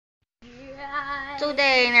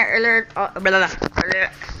Today,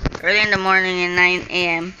 early in the morning at 9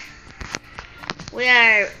 a.m., we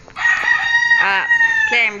are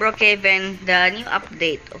playing Brookhaven, the new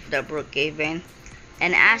update of the Brookhaven.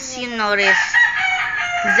 And as you notice,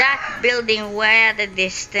 that building way at the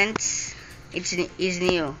distance is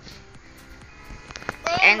new.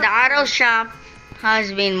 And the auto shop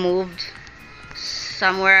has been moved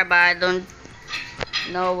somewhere, but I don't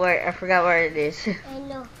know where. I forgot where it is. I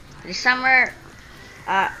know. It's somewhere.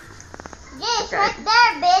 Yes, right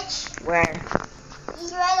there, bitch. Where?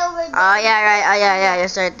 He's right over there. Oh yeah, right. Oh yeah.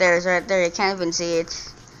 It's right there. It's right there. You can't even see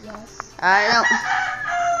it. Yes. I know.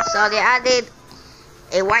 So they added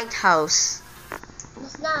a White House.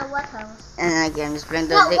 It's not a White House. And again, just bring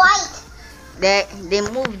It's not white. They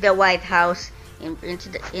moved the White House in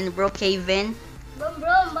Brookhaven. Brum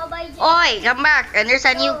brum, bye bye. Oi, come back! And there's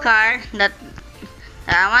a new car that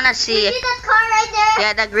I wanna see. You see that car right there?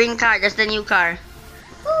 Yeah, the green car. That's the new car.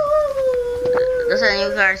 That's a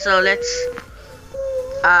new car. So let's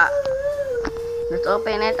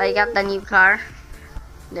open it. I got the new car.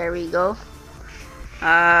 There we go.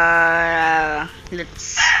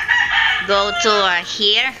 Let's go to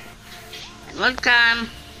here. And welcome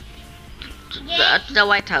to the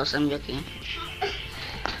White House. I'm joking.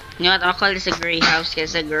 You know what? I'll call this a gray house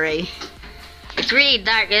because it's a gray. It's really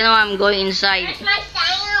dark. You know I'm going inside. That's my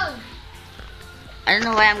sound. I don't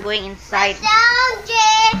know why I'm going inside. My sound,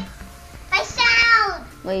 Jay. My sound.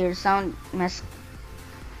 Wait, your sound mess.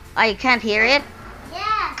 Oh, you can't hear it?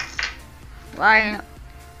 Yeah. Why?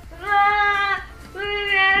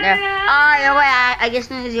 There. Oh, yeah, wait. I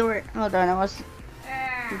just knew you were. Hold on, I was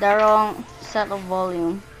the wrong set of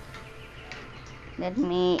volume. Let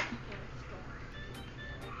me.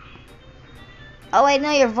 Oh wait,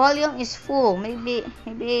 no, your volume is full. Maybe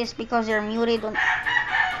it's because you're muted on.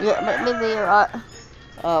 Yeah, maybe you're.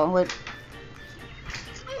 Oh wait.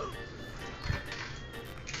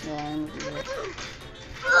 Yeah.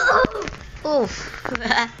 Oof.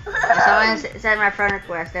 Someone send my friend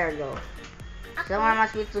request. There we go. Someone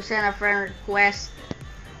must be to send a friend request.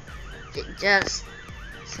 Just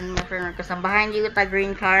send my friend request. I'm behind you with a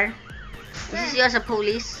green car. This is you as a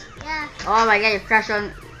police. Yeah. Oh my god,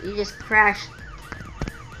 you just crashed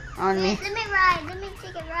on me. Let me ride. Let me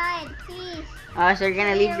take a ride, please. Oh, so you're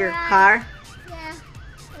gonna leave your car? Yeah.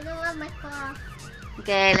 I don't want my car.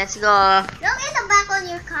 Okay, let's go. Look in the back on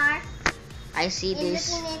your car. I see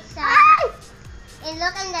this. Look in inside. And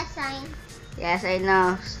look in the sign. Yes, I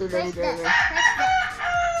know. Student Press driver.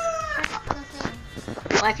 the thing.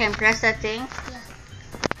 Oh, I can press that thing? Yeah.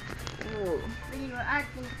 Ooh. When you were out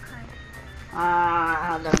in the car.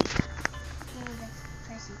 Hold on.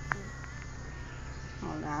 Press it too.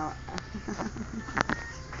 Hold on.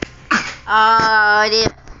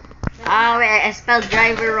 Oh, wait, I spelled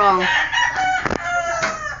driver wrong.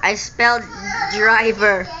 I spelled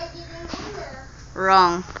driver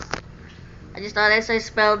wrong. I just thought I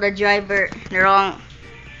spelled the driver the wrong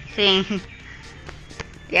thing.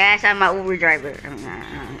 Yes, I'm an Uber driver.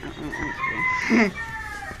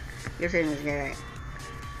 You're saying this guy, right?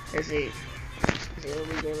 Let's see.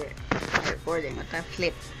 Uber driver. Recording. What the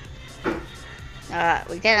flip?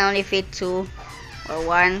 We can only fit 2 or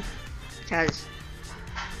 1, because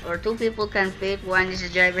or 2 people can fit. 1 is a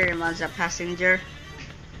driver and 1's a passenger.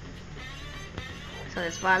 So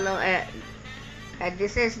let's follow it.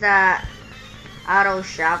 This is the auto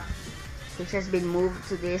shop, which has been moved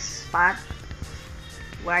to this spot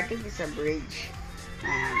where I think it's a bridge.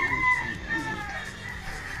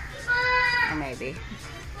 Or maybe.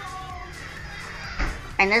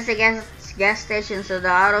 And that's the gas station. So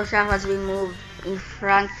the auto shop has been moved in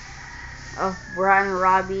front of Brown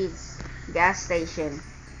Robbie's gas station.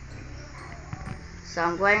 So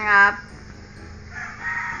I'm going up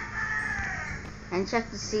and check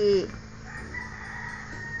to see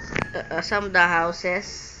some of the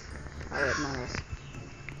houses. Oh wait,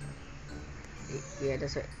 no, yeah,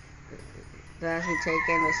 that's it. That's been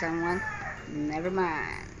taken by someone. Never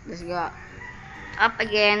mind. Let's go up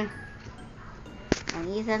again. And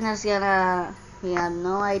Ethan has gonna. He had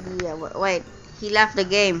no idea. Wait, he left the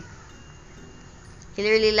game. He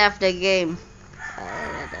literally left the game.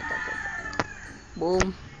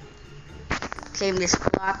 Boom. Claim this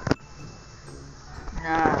spot.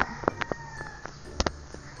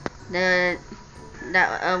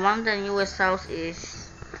 One of the newest house is.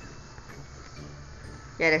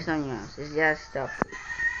 Yeah, there's no new house. It's just stuff.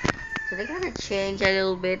 So they gotta change a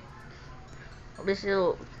little bit. These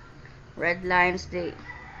little red lines. They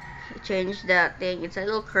changed that thing. It's a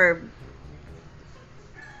little curved,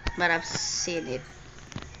 but I've seen it.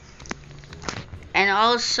 And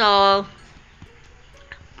also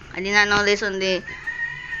I did not know this on the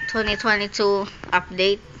 2022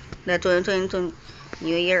 update, the 2022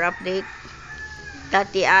 New Year update,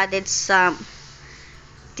 that they added some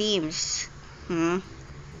teams. New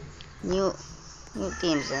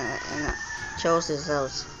teams and chose this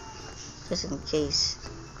house just in case.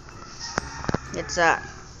 Let's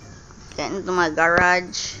get into my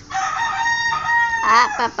garage.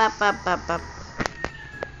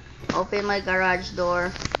 Open my garage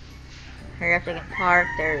door. Hurry up to get parked.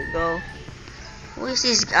 There we go. Who is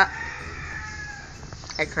this guy?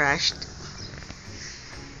 I crashed.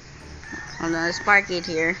 Hold on, let's park it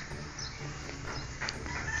here.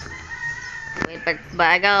 Wait, but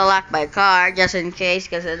I gotta lock my car just in case,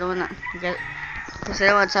 because I don't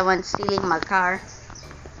want someone stealing my car.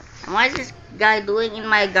 And what is this guy doing in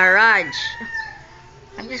my garage?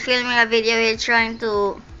 I'm just filming a video here trying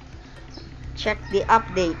to check the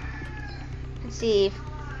update. Let's see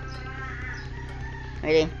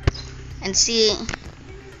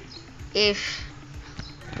if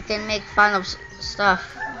we can make fun of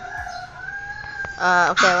stuff.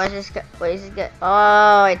 Okay, what is this guy?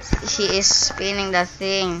 Oh, he is spinning the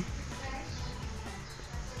thing.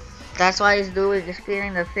 That's what he's doing, he's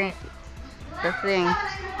spinning the thing.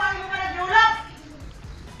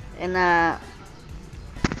 And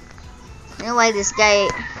you know why this guy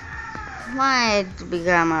wanted to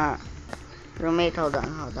become a roommate? Hold up.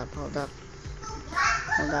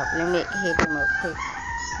 Let me hit him real quick.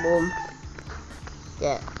 Boom.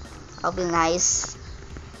 Yeah, I'll be nice.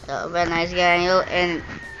 I'll be a nice guy, and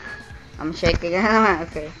I'm shaking.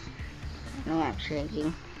 Okay. No, I'm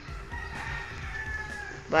shaking.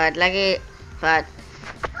 But the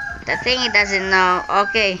thing he doesn't know.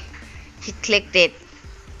 Okay, he clicked it,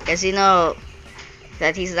 cause you know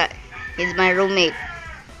that he's my roommate.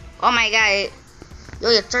 Oh my god! Yo,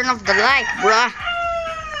 you turn off the light, bruh.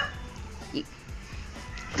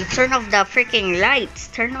 You turn off the freaking lights.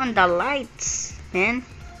 Turn on the lights, man.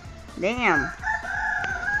 Damn.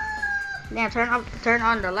 Yeah, turn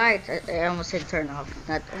on the lights. I almost said turn off,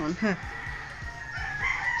 not on.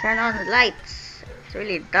 Turn on the lights. It's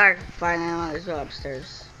really dark. Fine, I want to go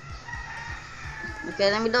upstairs. Okay,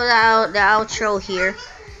 let me do the outro here.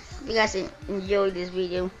 If you guys enjoyed this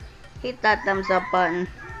video, hit that thumbs up button,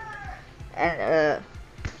 and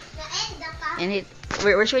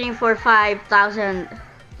we're shooting for 5,000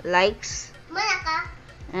 likes,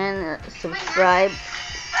 and subscribe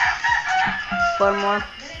for more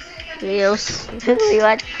videos. See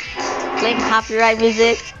what? Click copyright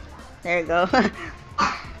music. There you go.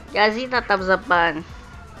 Guys, hit that thumbs up button,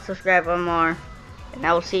 subscribe for more, and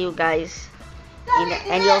I will see you guys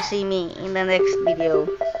and you'll see me in the next video.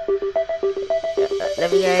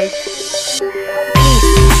 Love you guys.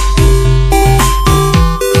 Peace.